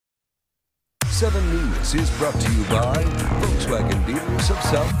7 News is brought to you by Volkswagen dealers of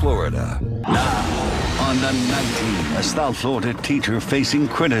South Florida. Now, on the 19, a South Florida teacher facing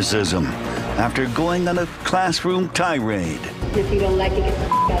criticism after going on a classroom tirade. If you don't like it, get the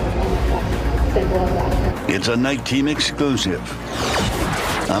out of my class. Simple as that. It's a night team exclusive.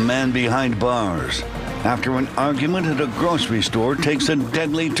 A man behind bars after an argument at a grocery store takes a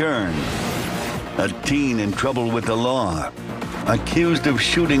deadly turn. A teen in trouble with the law, accused of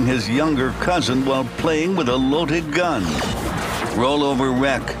shooting his younger cousin while playing with a loaded gun. Rollover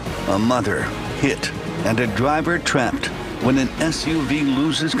wreck, a mother hit and a driver trapped when an SUV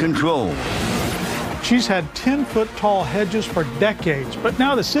loses control. She's had 10-foot-tall hedges for decades, but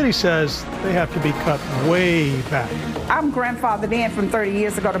now the city says they have to be cut way back. I'm grandfathered in from 30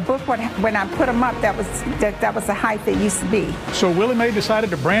 years ago. The book, when I put them up, that was the height they used to be. So Willie Mae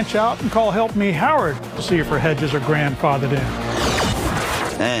decided to branch out and call Help Me Howard to see if her hedges are grandfathered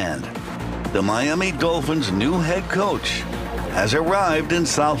in. And the Miami Dolphins' new head coach has arrived in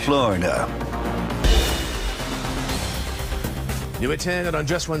South Florida. New at 10 and on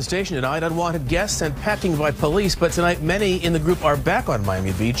Just One Station tonight, unwanted guests and packing by police. But tonight, many in the group are back on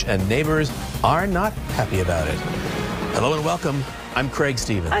Miami Beach, and neighbors are not happy about it. Hello and welcome. I'm Craig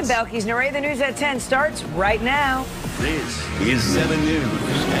Stevens. I'm Belkis Nare. The news at 10 starts right now. This is 7 News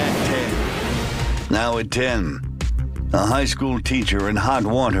at 10. Now at 10, a high school teacher in hot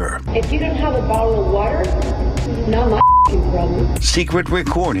water. If you don't have a bottle of water, not my problem. Secret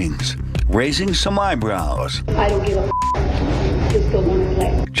recordings raising some eyebrows. I don't give a just go one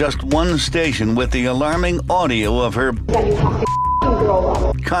place. Just one station with the alarming audio of her Then you have to grow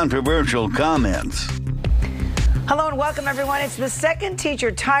up. controversial comments. Hello and welcome, everyone. It's the second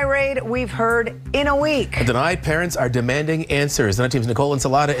teacher tirade we've heard in a week. Tonight, parents are demanding answers. The night team's Nicole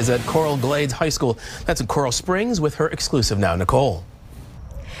Ensalada is at Coral Glades High School. That's in Coral Springs with her exclusive now. Nicole.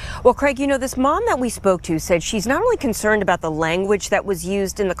 Well, Craig, you know, this mom that we spoke to said she's not only concerned about the language that was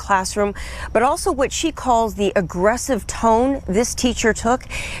used in the classroom, but also what she calls the aggressive tone this teacher took.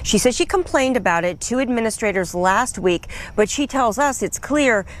 She says she complained about it to administrators last week, but she tells us it's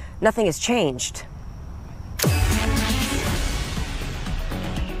clear nothing has changed.